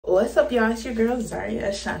What's up, y'all? It's your girl Zaria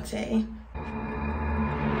Ashante.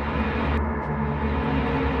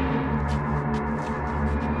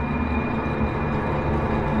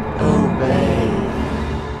 Oh, babe.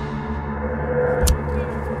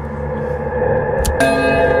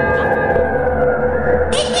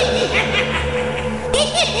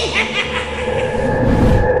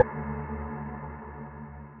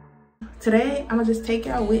 Today, I'm gonna just take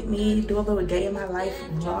y'all with me, do a little day in my life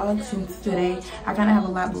vlog, since today I kind of have a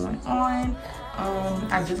lot going on.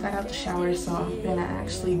 I just got out the shower, so I'm gonna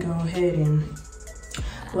actually go ahead and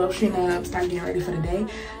lotion up, start getting ready for the day.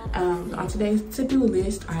 On today's to-do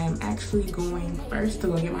list, I am actually going first to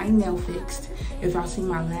go get my nail fixed. If y'all seen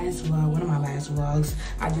my last vlog, one of my last vlogs,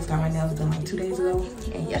 I just got my nails done like 2 days ago,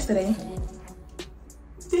 and yesterday,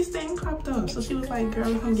 this thing popped up. So she was like,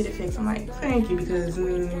 girl, come get it fixed. I'm like, thank you, because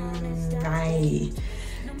I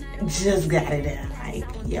just got it done. Like,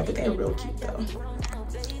 yeah, but they're real cute though.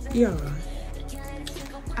 Yo,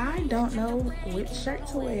 I don't know which shirt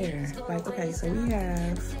to wear. Like, okay, so we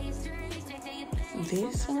have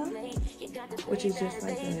this one, which is just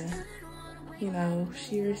like a, you know,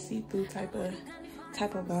 sheer see-through type of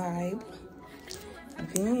vibe. And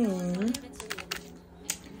then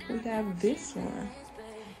we have this one.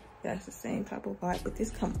 That's the same type of vibe, but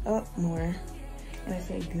this come up more, and I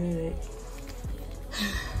say good.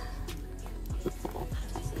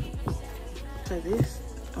 So this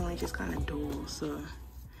orange is kind of dull, so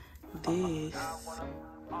this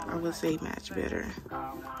I would say match better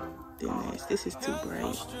than this. This is too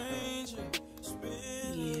bright.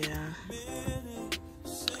 Yeah.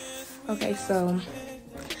 Okay, so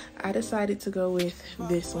I decided to go with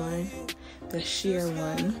this one, the sheer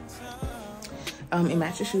one. It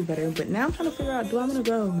matches shoes better, but now I'm trying to figure out, do I want to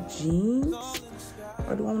go jeans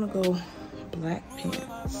or do I want to go black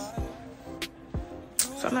pants?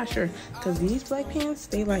 So I'm not sure, because these black pants,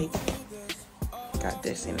 they like got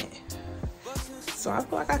this in it. So I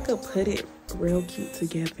feel like I could put it real cute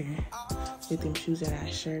together with them shoes and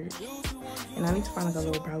that shirt. And I need to find like a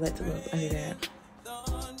little bralette to go under that.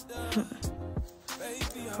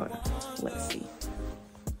 Hold on, let's see.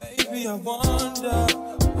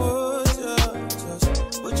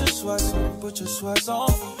 Put your sweats on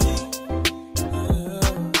for me. Yeah.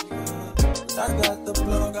 I got the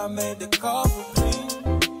plug, I made the call for me.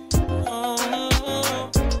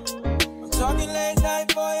 I'm talking late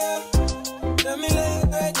night for you. Let me lay a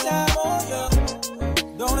great time on you.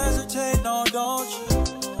 Don't hesitate, no, don't you?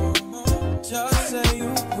 Just say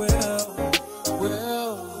you will.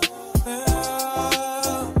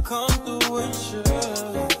 Come through and chill.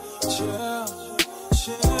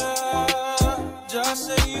 Just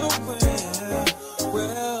say you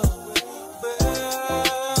will.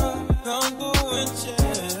 Come through and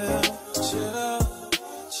chill.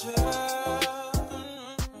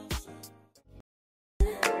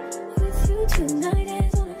 With you tonight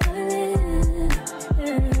is on a island.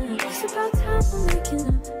 It's about time for making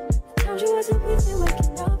up. Times you wasn't with me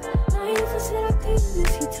waking up. Now you just said I couldn't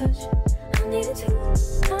miss your touch. I needed to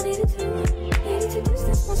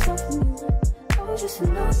distance myself from you. I was just in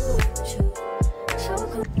love with you.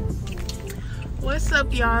 What's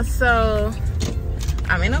up, y'all? So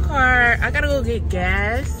I'm in a car. I gotta go get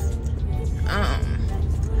gas.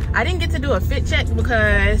 I didn't get to do a fit check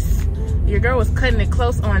because your girl was cutting it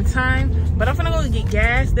close on time, but I'm gonna go get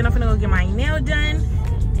gas, then I'm gonna go get my nail done,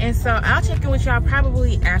 and so I'll check in with y'all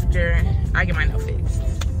probably after I get my nail fixed.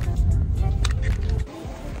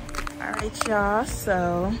 All right, y'all,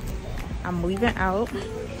 so I'm leaving out.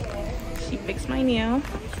 She fixed my nail,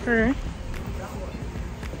 her.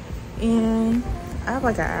 And I have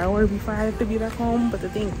like an hour before I have to be back home, but the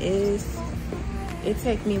thing is, it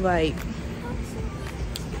takes me like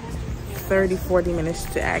 30-40 minutes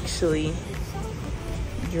to actually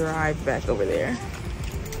drive back over there.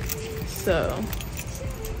 So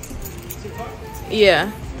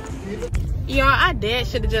yeah, y'all, I dead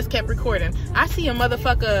should have just kept recording. I see a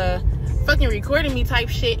motherfucker fucking recording me type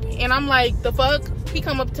shit, and I'm like, the fuck? He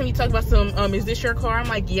come up to me, talk about some, is this your car? I'm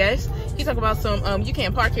like, yes. He talk about some, you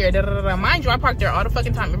can't park here, da da da. Mind you, I park there all the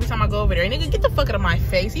fucking time, every time I go over there. Nigga, get the fuck out of my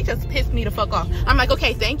face. He just pissed me the fuck off. I'm like,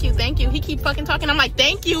 okay, thank you. He keep fucking talking. I'm like,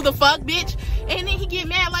 thank you, the fuck, bitch. And then he get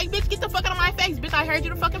mad, like, bitch, get the fuck out of my face. Bitch, I heard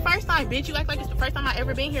you the fucking first time, bitch. You act like it's the first time I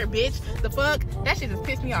ever been here, bitch. The fuck? That shit just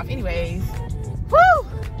pissed me off. Anyways, whoo,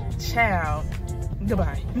 ciao,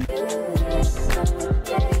 goodbye.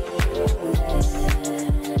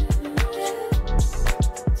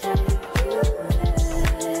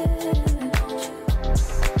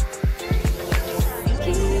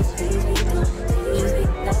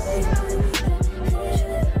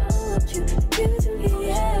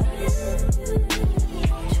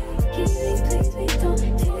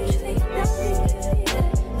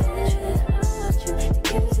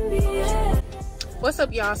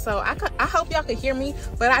 y'all? So I hope y'all could hear me,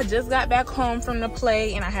 but I just got back home from the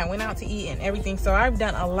play and I had went out to eat and everything, so I've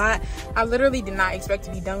done a lot. I literally did not expect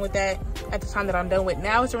to be done with that at the time that I'm done with.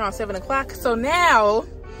 Now it's around 7 o'clock, so now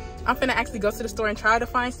I'm finna actually go to the store and try to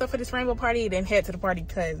find stuff for this rainbow party, then head to the party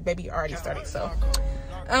because baby already started. So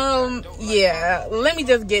yeah, let me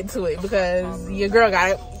just get to it because your girl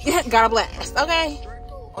got a blast. Okay,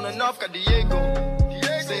 on the north got Diego,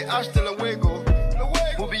 say hasta luego,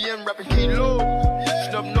 we'll be in rapping kilo,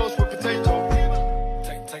 snub nose with potato,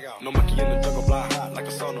 take out, no monkey in the jungle, fly high like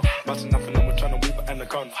a sauna, bouncing off and I'm trying to weave an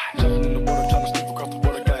anaconda, jumping in the water, trying to sleep across the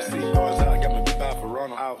water glass, see cars out, got me big bad for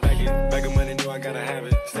Ronald, out, bag of money, knew I gotta have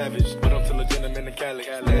it, savage, but I'm still a gentleman in Cali,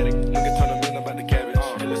 athletic, nigga turn them in about the cabbage,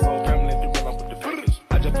 kill his whole family, they run off with the package,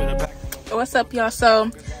 I just put it back. What's up, y'all? So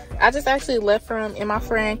I just actually left from my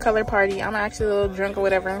friend color party. I'm actually a little drunk or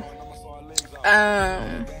whatever,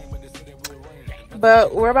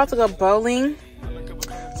 but we're about to go bowling,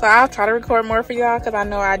 so I'll try to record more for y'all because I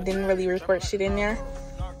know I didn't really record shit in there.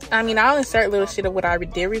 I mean, I'll insert little shit of what I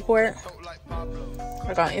did record, like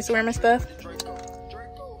on Instagram and stuff.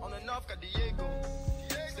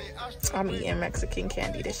 I'm eating Mexican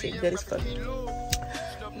candy. That shit good as fuck.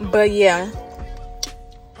 But yeah,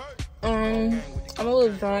 I'm a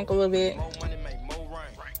little drunk a little bit.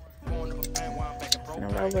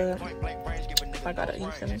 I gotta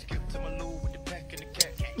eat something.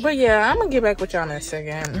 But yeah, I'm gonna get back with y'all in a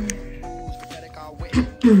second.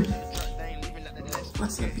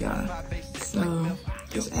 What's up, y'all? So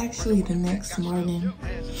it's actually the next morning.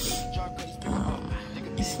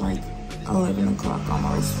 It's like 11 o'clock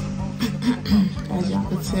almost. As y'all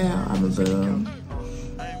can tell, I'm a little,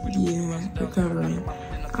 recovering.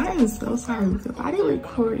 I am so sorry because I didn't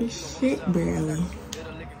record shit barely.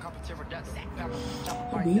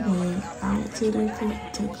 We went out to the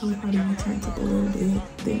color party, we turned up a little bit,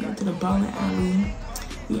 then went to the bowling alley.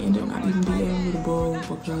 We ended up not even being able to bowl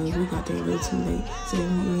because we got there a little too late. So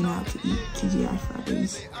then we went out to eat TGI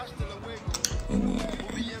Fridays. And then,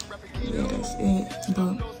 yeah, that's it.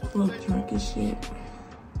 But full drunk as shit.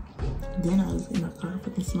 Then I was in my car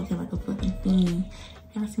fucking smoking like a fucking fiend.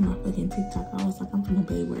 Y'all see my fucking TikTok? I was like, I'm from the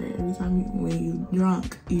Bay where every time when you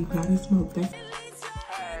drunk, you gotta smoke. That's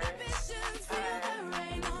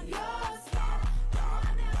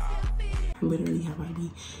literally how I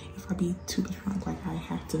be. If I be too drunk, like I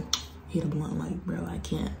have to hit a blunt. Like, bro, I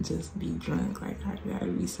can't just be drunk. Like, I gotta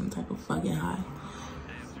be some type of fucking high.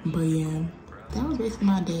 But yeah, that was basically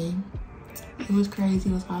my day. It was crazy.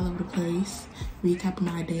 It was all over the place. Recap of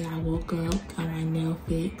my day: I woke up, got my nail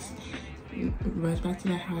fixed, rushed back to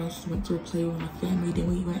the house, went to a play with my family. Then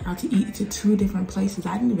we went out to eat to 2 different places.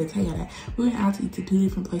 I didn't even tell you that. We went out to eat to 2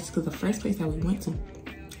 different places because the first place that we went to,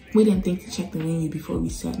 we didn't think to check the menu before we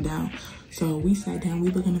sat down. So we sat down, we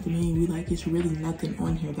looking at the menu, we like, it's really nothing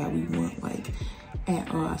on here that we want, like, at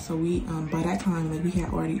all. So we, by that time, like, we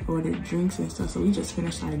had already ordered drinks and stuff. So we just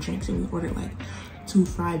finished our drinks and we ordered like 2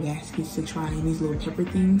 fry baskets to try and these little pepper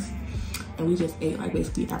things. And we just ate like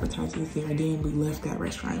basically appetizers there. And then we left that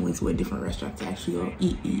restaurant and went to a different restaurant to actually go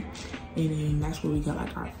eat. And then that's where we got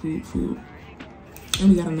like our food. And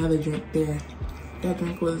we got another drink there. That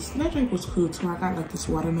drink was cool too. I got like this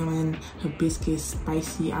watermelon hibiscus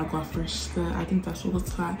spicy agua fresca. I think that's what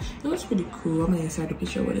it's called. It was pretty cool. I'm gonna insert a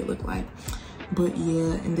picture of what it looked like. But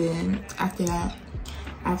yeah, and then after that,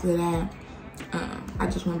 I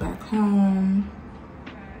just went back home.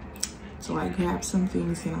 So I grabbed some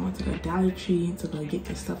things and I went to the Dollar Tree to go get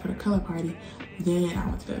the stuff for the color party. Then I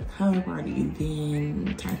went to the color party,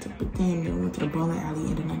 then turned up again, then went to the bowling alley,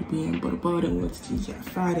 ended up being able to bowl, then went to TGI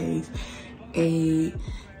Fridays.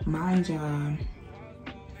 Mind y'all,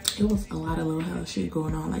 it was a lot of little hell shit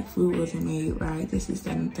going on. Like, food wasn't made right, this is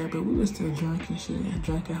that and third, but we were still drunk and shit and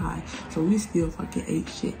drunk and high, so we still fucking ate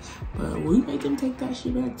shit. But we made them take that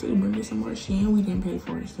shit back too, bring us some more shit, and we didn't pay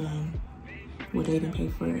for it. So well, they didn't pay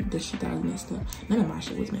for it. The shit that was messed up, none of my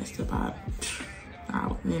shit was messed up. I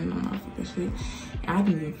was in my motherfucking shit. I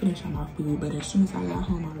didn't even finish on my food, but as soon as I got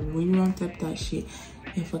home, I re-rumped up that shit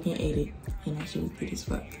and fucking ate it, and that shit was good as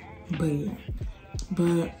fuck. But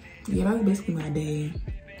yeah, that was basically my day.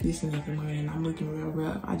 This and the morning, I'm looking real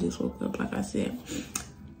rough. I just woke up, like I said.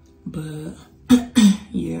 But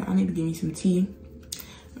yeah, I need to give me some tea,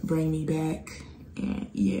 bring me back, and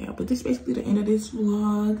yeah. But this is basically the end of this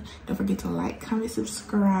vlog. Don't forget to like, comment,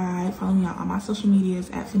 subscribe. Follow me on all my social medias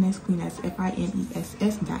at Finesse Queen. That's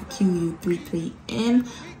FINESS.QU33N_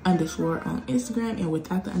 on Instagram, and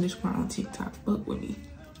without the underscore on TikTok. Fuck with me.